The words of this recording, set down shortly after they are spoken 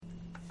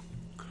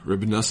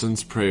Reb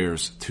Nassan's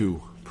Prayers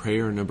 2,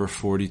 Prayer number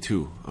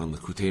 42 on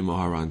Likutey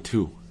Moharan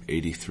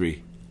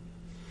 2:83.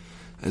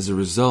 As a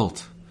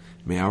result,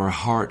 may our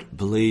heart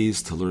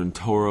blaze to learn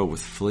Torah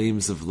with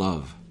flames of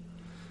love.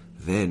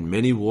 Then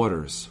many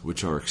waters,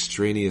 which are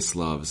extraneous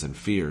loves and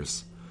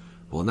fears,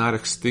 will not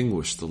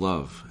extinguish the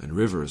love, and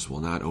rivers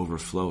will not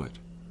overflow it.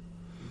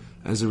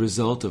 As a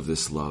result of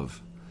this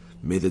love,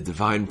 may the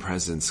divine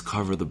presence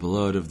cover the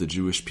blood of the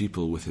Jewish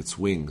people with its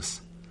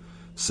wings,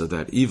 so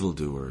that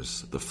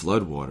evildoers, the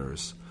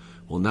floodwaters,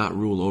 will not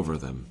rule over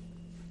them.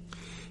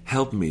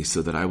 Help me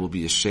so that I will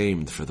be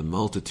ashamed for the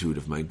multitude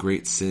of my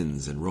great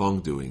sins and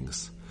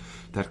wrongdoings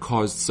that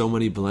caused so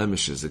many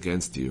blemishes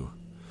against you.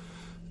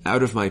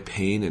 Out of my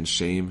pain and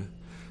shame,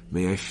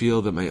 may I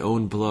feel that my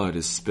own blood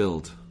is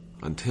spilled,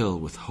 until,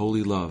 with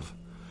holy love,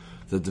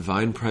 the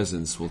divine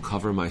presence will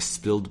cover my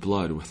spilled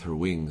blood with her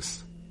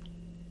wings.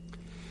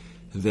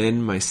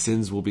 Then my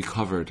sins will be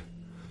covered,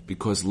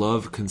 because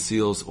love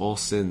conceals all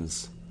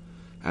sins.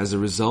 As a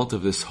result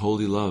of this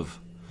holy love,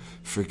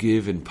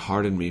 forgive and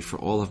pardon me for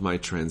all of my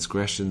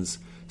transgressions,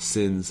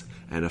 sins,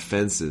 and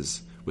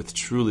offenses with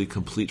truly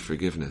complete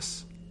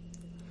forgiveness.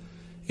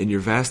 In your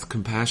vast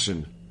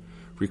compassion,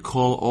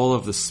 recall all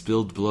of the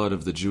spilled blood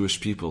of the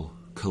Jewish people,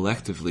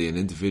 collectively and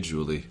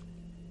individually.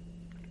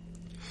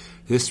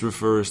 This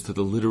refers to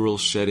the literal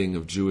shedding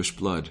of Jewish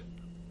blood,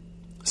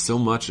 so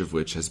much of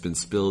which has been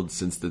spilled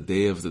since the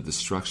day of the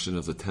destruction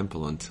of the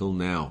temple until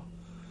now.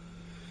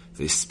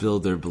 They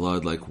spilled their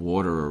blood like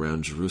water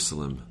around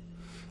Jerusalem,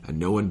 and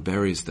no one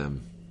buries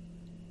them.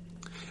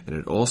 And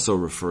it also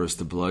refers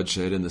to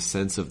bloodshed in the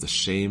sense of the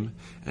shame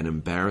and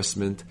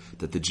embarrassment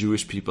that the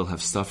Jewish people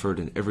have suffered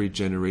in every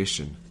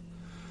generation,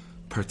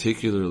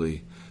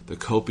 particularly the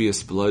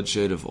copious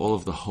bloodshed of all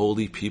of the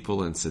holy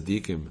people and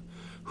tzaddikim,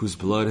 whose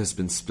blood has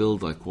been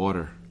spilled like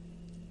water.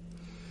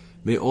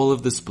 May all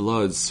of this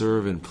blood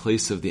serve in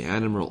place of the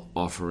animal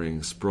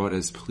offerings brought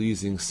as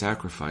pleasing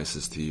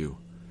sacrifices to you.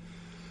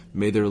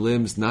 May their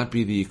limbs not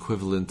be the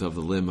equivalent of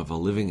the limb of a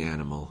living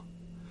animal,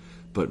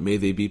 but may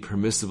they be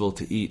permissible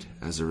to eat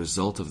as a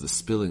result of the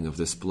spilling of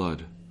this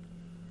blood.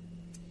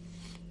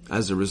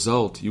 As a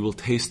result, you will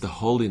taste the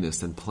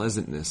holiness and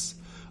pleasantness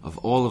of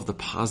all of the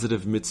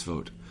positive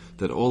mitzvot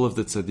that all of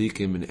the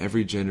tzaddikim in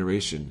every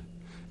generation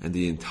and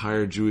the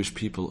entire Jewish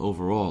people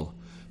overall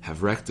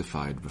have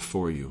rectified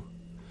before you.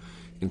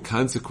 In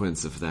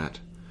consequence of that,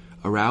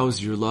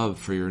 arouse your love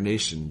for your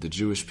nation, the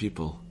Jewish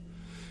people.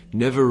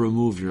 Never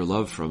remove your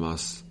love from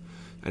us,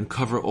 and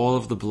cover all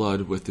of the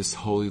blood with this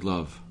holy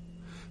love.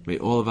 May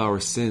all of our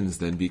sins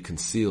then be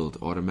concealed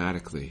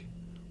automatically.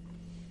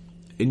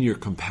 In your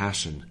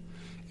compassion,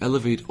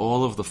 elevate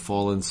all of the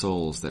fallen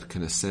souls that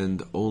can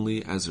ascend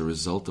only as a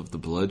result of the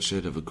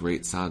bloodshed of a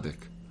great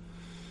tzaddik.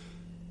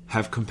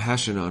 Have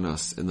compassion on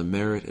us in the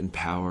merit and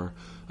power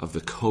of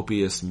the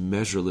copious,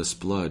 measureless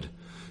blood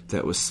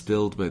that was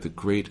spilled by the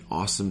great,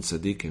 awesome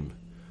tzaddikim,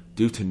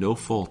 due to no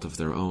fault of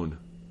their own.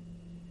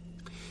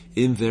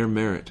 In their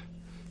merit,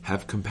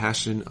 have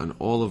compassion on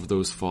all of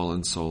those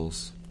fallen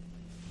souls.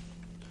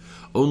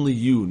 Only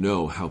you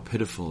know how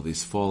pitiful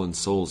these fallen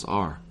souls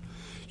are.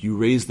 You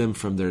raise them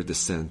from their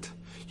descent.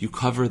 You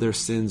cover their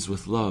sins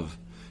with love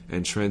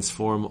and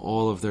transform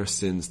all of their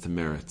sins to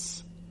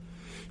merits.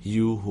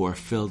 You who are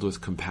filled with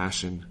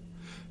compassion,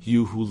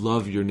 you who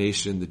love your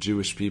nation, the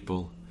Jewish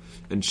people,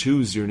 and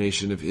choose your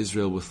nation of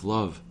Israel with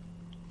love,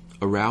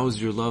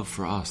 arouse your love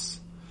for us.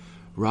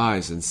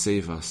 Rise and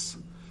save us.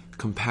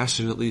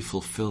 Compassionately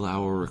fulfill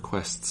our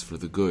requests for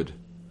the good.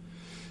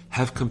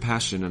 Have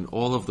compassion on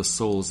all of the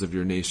souls of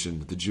your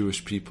nation, the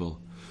Jewish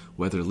people,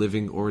 whether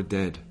living or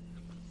dead.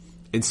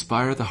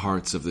 Inspire the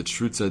hearts of the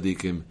true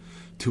tzaddikim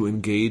to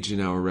engage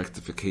in our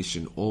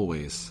rectification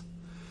always.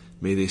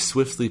 May they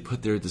swiftly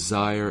put their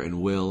desire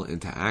and will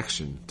into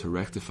action to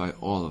rectify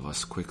all of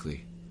us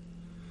quickly.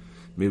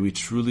 May we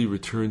truly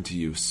return to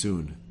you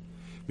soon.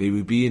 May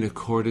we be in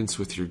accordance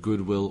with your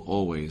goodwill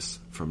always,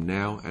 from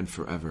now and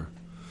forever.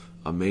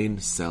 Amen,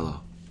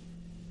 Selah.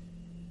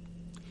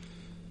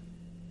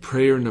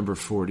 Prayer number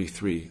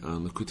 43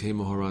 on Likutey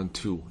Moharan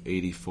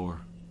 2:84.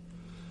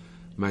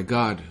 My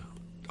God,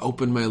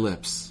 open my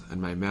lips,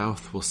 and my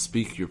mouth will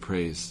speak your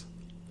praise.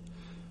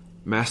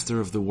 Master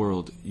of the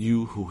world,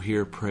 you who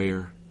hear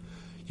prayer,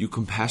 you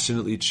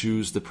compassionately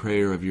choose the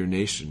prayer of your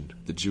nation,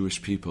 the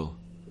Jewish people.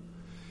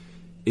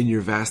 In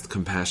your vast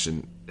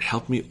compassion,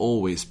 help me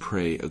always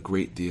pray a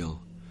great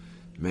deal.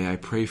 May I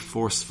pray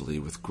forcefully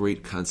with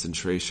great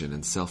concentration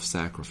and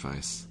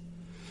self-sacrifice.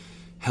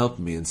 Help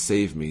me and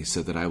save me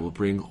so that I will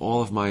bring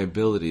all of my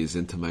abilities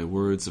into my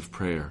words of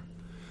prayer,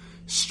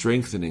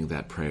 strengthening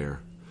that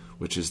prayer,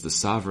 which is the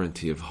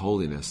sovereignty of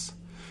holiness,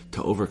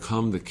 to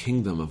overcome the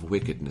kingdom of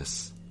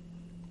wickedness.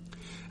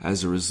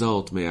 As a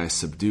result, may I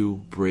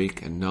subdue,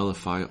 break, and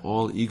nullify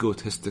all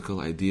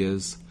egotistical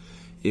ideas,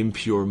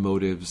 impure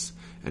motives,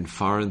 and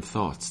foreign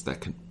thoughts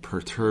that can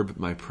perturb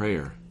my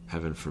prayer,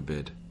 heaven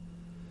forbid.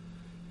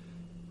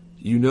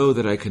 You know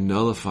that I can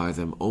nullify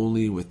them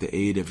only with the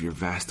aid of your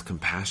vast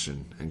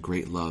compassion and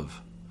great love.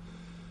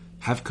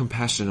 Have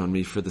compassion on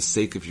me for the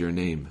sake of your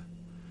name.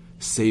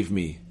 Save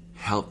me,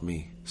 help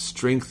me,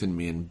 strengthen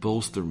me, and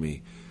bolster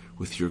me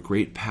with your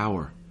great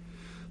power,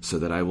 so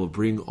that I will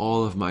bring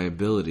all of my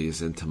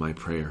abilities into my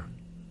prayer.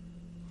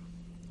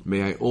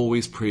 May I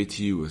always pray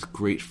to you with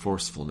great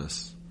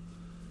forcefulness.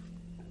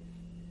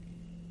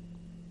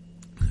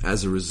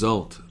 As a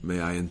result,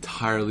 may I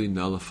entirely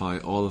nullify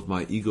all of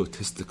my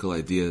egotistical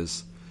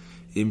ideas,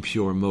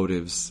 impure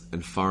motives,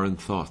 and foreign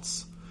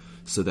thoughts,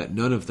 so that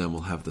none of them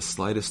will have the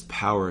slightest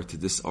power to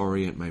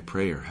disorient my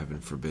prayer, heaven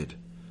forbid.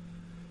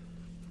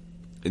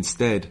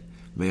 Instead,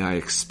 may I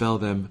expel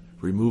them,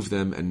 remove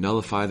them, and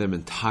nullify them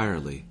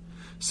entirely,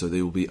 so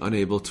they will be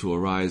unable to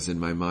arise in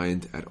my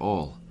mind at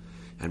all,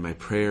 and my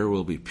prayer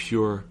will be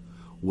pure,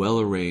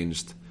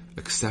 well-arranged,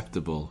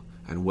 acceptable,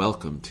 and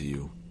welcome to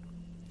you.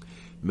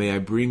 May I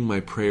bring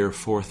my prayer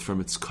forth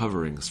from its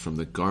coverings, from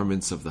the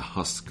garments of the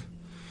husk.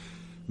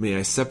 May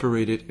I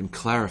separate it and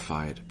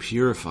clarify it,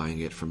 purifying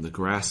it from the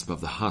grasp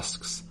of the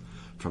husks,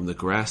 from the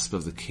grasp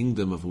of the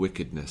kingdom of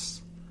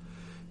wickedness.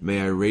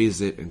 May I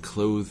raise it and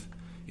clothe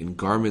in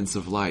garments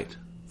of light,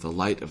 the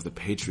light of the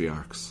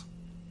patriarchs.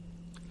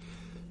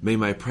 May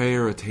my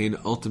prayer attain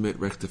ultimate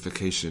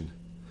rectification.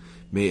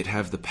 May it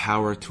have the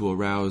power to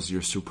arouse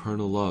your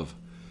supernal love,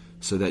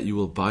 so that you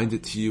will bind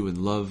it to you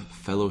in love,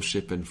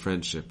 fellowship, and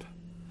friendship.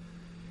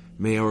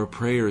 May our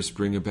prayers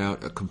bring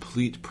about a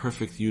complete,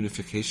 perfect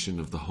unification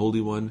of the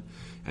Holy One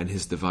and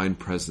His divine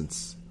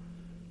presence.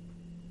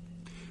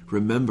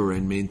 Remember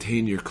and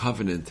maintain your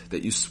covenant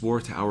that you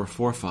swore to our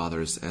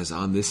forefathers as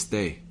on this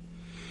day.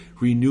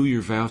 Renew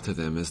your vow to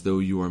them as though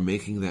you are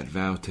making that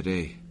vow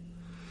today.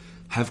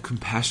 Have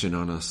compassion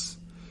on us.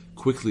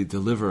 Quickly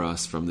deliver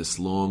us from this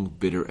long,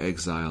 bitter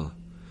exile.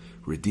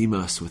 Redeem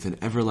us with an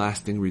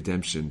everlasting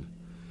redemption.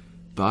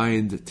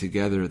 Bind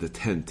together the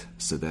tent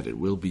so that it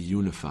will be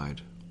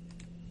unified.